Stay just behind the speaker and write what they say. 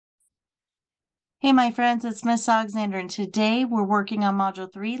Hey, my friends, it's Miss Alexander, and today we're working on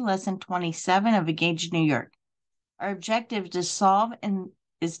Module 3, Lesson 27 of EngageNY. Our objective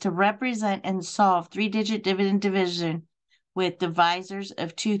is to represent and solve three-digit dividend division with divisors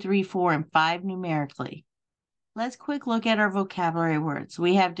of 2, 3, 4, and 5 numerically. Let's quick look at our vocabulary words.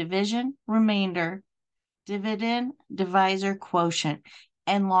 We have division, remainder, dividend, divisor, quotient,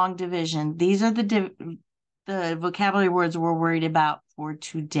 and long division. These are the vocabulary words we're worried about for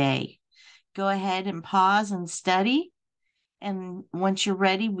today. Go ahead and pause and study. And once you're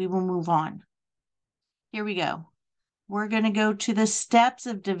ready, we will move on. Here we go. We're going to go to the steps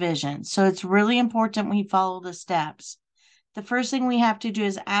of division. So it's really important we follow the steps. The first thing we have to do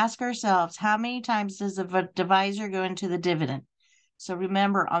is ask ourselves, how many times does the divisor go into the dividend? So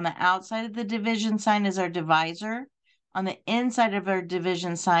remember, on the outside of the division sign is our divisor. On the inside of our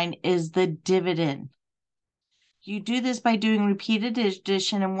division sign is the dividend. You do this by doing repeated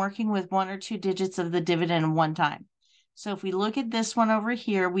addition and working with one or two digits of the dividend one time. So if we look at this one over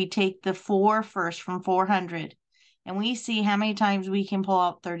here, we take the 4 first from 400, and we see how many times we can pull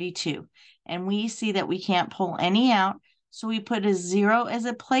out 32. And we see that we can't pull any out, so we put a 0 as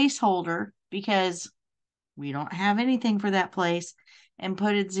a placeholder because we don't have anything for that place, and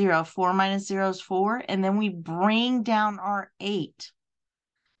put it 0. 4 minus 0 is 4, and then we bring down our 8.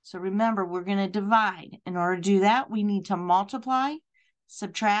 So remember, we're going to divide. In order to do that, we need to multiply,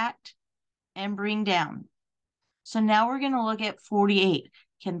 subtract, and bring down. So now we're going to look at 48.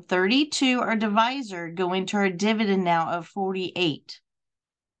 Can 32, our divisor, go into our dividend now of 48?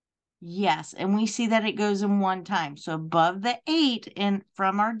 Yes, and we see that it goes in one time. So above the 8 and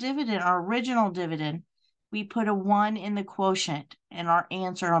from our dividend, our original dividend, we put a 1 in the quotient and our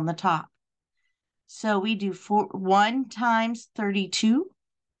answer on the top. So we do 1 times 32.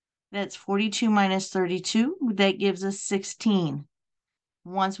 That's 42 minus 32. That gives us 16.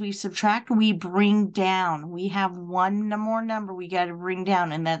 Once we subtract, we bring down. We have one more number we got to bring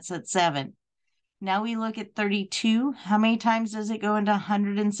down, and that's at 7. Now we look at 32. How many times does it go into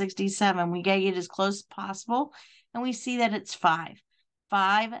 167? We got to get as close as possible, and we see that it's 5.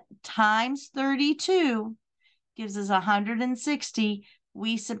 5 times 32 gives us 160.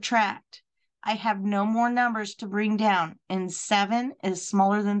 We subtract. I have no more numbers to bring down, and 7 is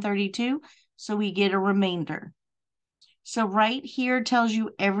smaller than 32, so we get a remainder. So right here tells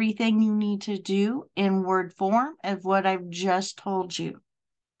you everything you need to do in word form of what I've just told you.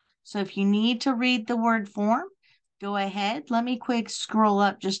 So if you need to read the word form, go ahead. Let me quick scroll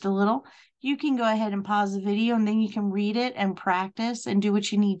up just a little. You can go ahead and pause the video, and then you can read it and practice and do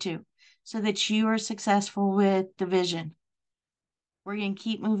what you need to so that you are successful with division. We're going to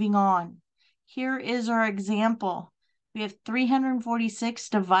keep moving on. Here is our example. We have 346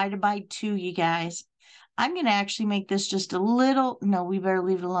 divided by 2, you guys. I'm going to actually make this just a little, no, we better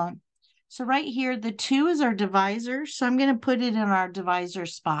leave it alone. So right here, the 2 is our divisor, so I'm going to put it in our divisor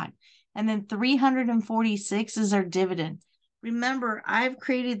spot. And then 346 is our dividend. Remember, I've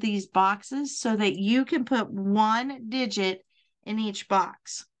created these boxes so that you can put one digit in each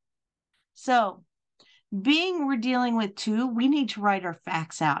box. So being we're dealing with 2, we need to write our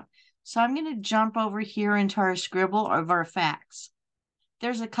facts out. So I'm going to jump over here into our scribble of our facts.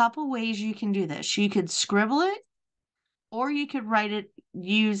 There's a couple ways you can do this. You could scribble it, or you could write it,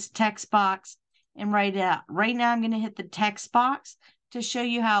 use text box and write it out. Right now I'm going to hit the text box to show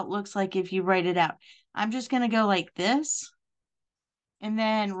you how it looks like if you write it out. I'm just going to go like this. And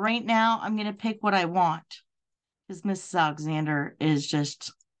then right now I'm going to pick what I want, because Mrs. Alexander is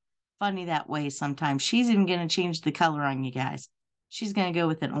just funny that way sometimes. She's even going to change the color on you guys. She's going to go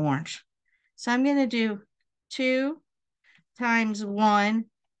with an orange. So I'm going to do 2 times 1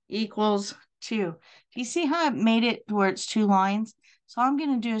 equals 2. Do you see how I made it where it's 2 lines? So all I'm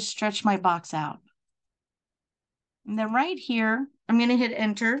going to do is stretch my box out. And then right here, I'm going to hit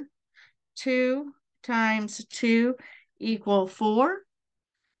enter. 2 times 2 equals 4.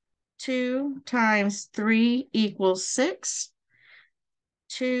 2 times 3 equals 6.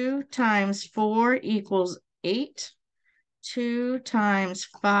 2 times 4 equals 8. 2 times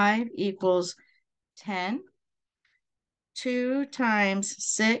 5 equals 10. 2 times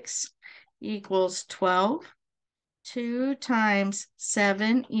 6 equals 12. 2 times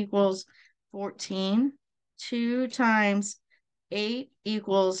 7 equals 14. 2 times 8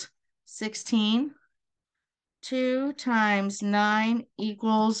 equals 16. 2 times 9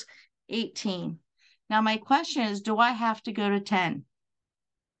 equals 18. Now my question is, do I have to go to 10?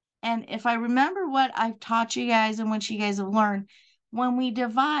 And if I remember what I've taught you guys and what you guys have learned, when we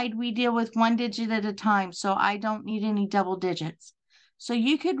divide, we deal with one digit at a time, so I don't need any double digits. So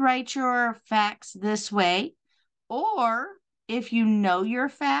you could write your facts this way, or if you know your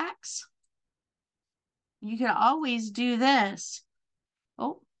facts, You could always do this.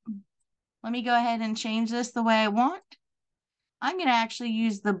 Oh, let me go ahead and change this the way I want. I'm going to actually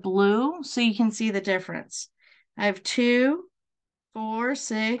use the blue so you can see the difference. I have 2, 4,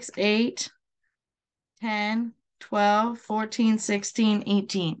 6, 8, 10, 12, 14, 16,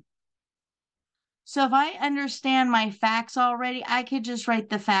 18. So if I understand my facts already, I could just write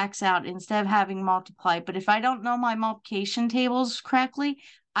the facts out instead of having multiply. But if I don't know my multiplication tables correctly,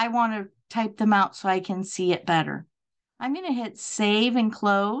 I want to type them out so I can see it better. I'm going to hit save and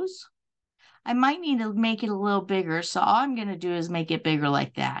close. I might need to make it a little bigger, so all I'm going to do is make it bigger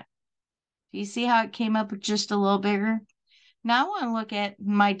like that. Do you see how it came up just a little bigger? Now I want to look at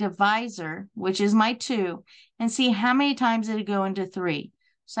my divisor, which is my 2, and see how many times did it go into 3.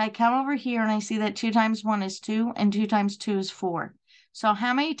 So I come over here and I see that 2 times 1 is 2 and 2 times 2 is 4. So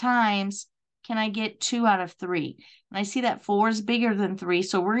how many times can I get 2 out of 3? And I see that 4 is bigger than 3,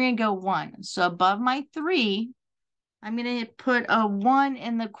 so we're going to go 1. So above my 3, I'm going to put a 1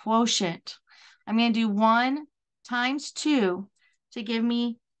 in the quotient. I'm going to do 1 times 2 to give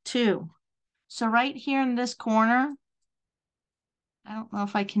me 2. So right here in this corner, I don't know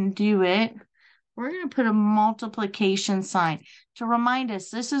if I can do it. We're going to put a multiplication sign to remind us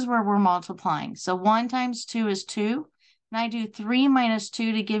this is where we're multiplying. So 1 times 2 is 2. And I do 3 minus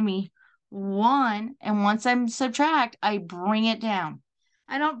 2 to give me 1. And once I subtract, I bring it down.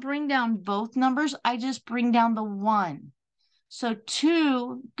 I don't bring down both numbers. I just bring down the 1. So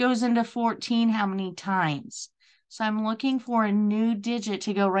 2 goes into 14 how many times? So I'm looking for a new digit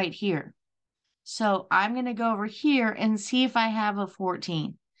to go right here. So I'm going to go over here and see if I have a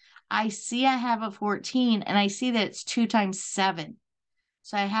 14. I see I have a 14, and I see that it's 2 times 7.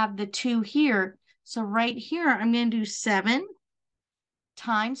 So I have the 2 here. So right here, I'm going to do 7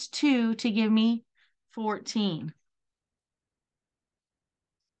 times 2 to give me 14.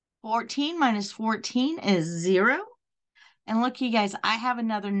 14 minus 14 is 0. And look, you guys, I have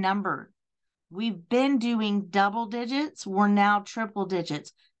another number. We've been doing double digits. We're now triple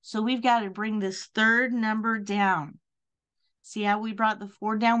digits. So we've got to bring this third number down. See how we brought the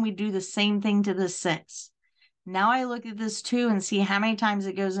 4 down? We do the same thing to the 6. Now I look at this 2 and see how many times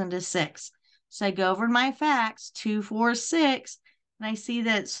it goes into 6. So I go over my facts, 2, 4, 6, and I see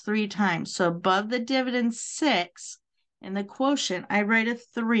that it's 3 times. So above the dividend 6, in the quotient, I write a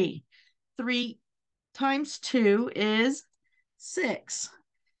 3. 3 times 2 is 6.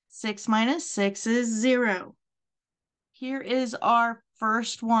 6 minus 6 is 0. Here is our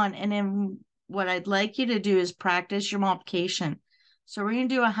first one. And then what I'd like you to do is practice your multiplication. So we're going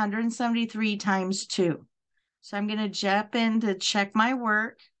to do 173 times 2. So I'm going to jump in to check my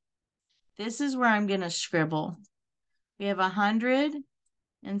work. This is where I'm going to scribble. We have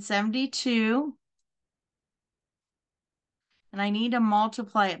 172. And I need to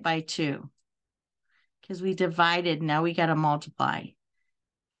multiply it by 2. Because we divided, now we got to multiply.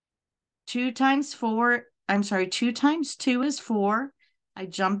 2 times 2 is 4. I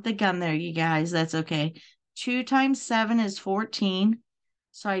jumped the gun there, you guys. That's okay. 2 times 7 is 14.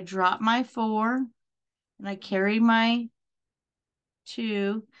 So I drop my 4 and I carry my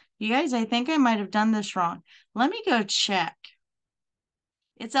 2. You guys, I think I might have done this wrong. Let me go check.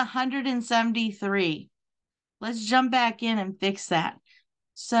 It's 173. Let's jump back in and fix that.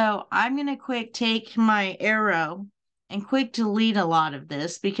 So I'm going to quick take my arrow and quick delete a lot of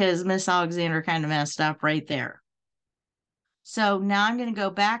this because Miss Alexander kind of messed up right there. So now I'm going to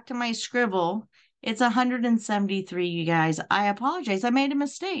go back to my scribble. It's 173, you guys. I apologize. I made a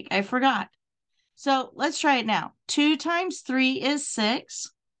mistake. I forgot. So let's try it now. 2 times 3 is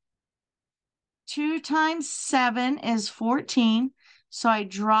 6. 2 times 7 is 14. So I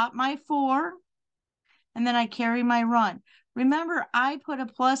drop my 4 and then I carry my run. Remember, I put a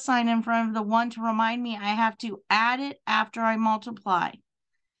plus sign in front of the 1 to remind me I have to add it after I multiply.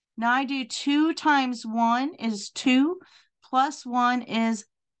 Now I do 2 times 1 is 2, plus 1 is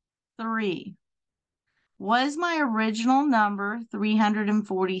 3. Was my original number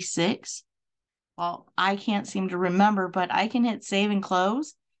 346? Well, I can't seem to remember, but I can hit save and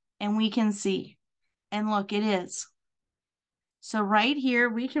close, and we can see. And look, it is. So right here,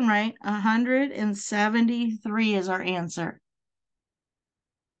 we can write 173 as our answer.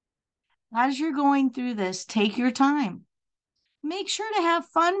 As you're going through this, take your time. Make sure to have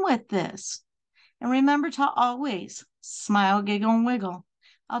fun with this. And remember to always smile, giggle, and wiggle.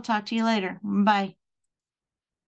 I'll talk to you later. Bye.